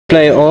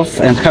playoff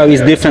and how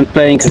is different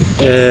playing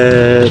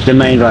the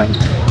main round?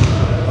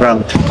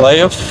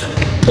 Playoff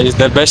is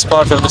the best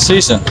part of the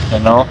season, you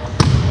know.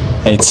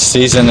 Its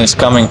season is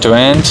coming to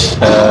end.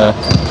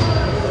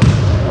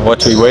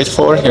 What we wait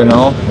for, you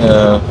know,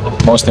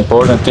 most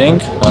important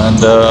thing, and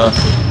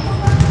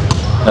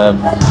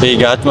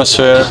big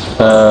atmosphere.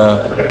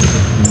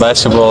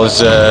 Basketball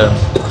is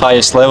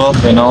highest level,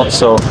 you know,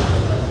 so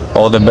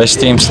all the best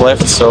teams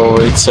left, so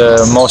it's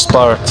most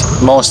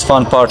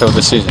fun part of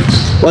the season.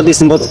 What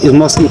is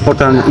most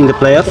important in the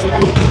playoff?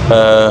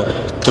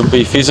 To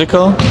be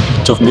physical,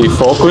 to be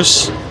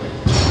focused,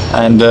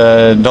 and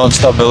don't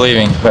stop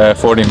believing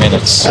 40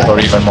 minutes or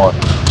even more.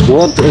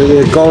 What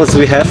goals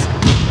we have?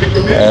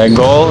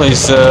 Goal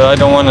is, I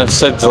don't want to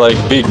set like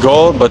big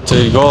goal, but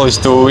the goal is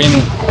to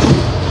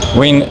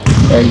win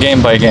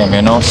game by game,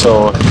 you know,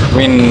 so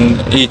win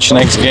each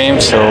next game,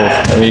 so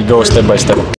we go step by step.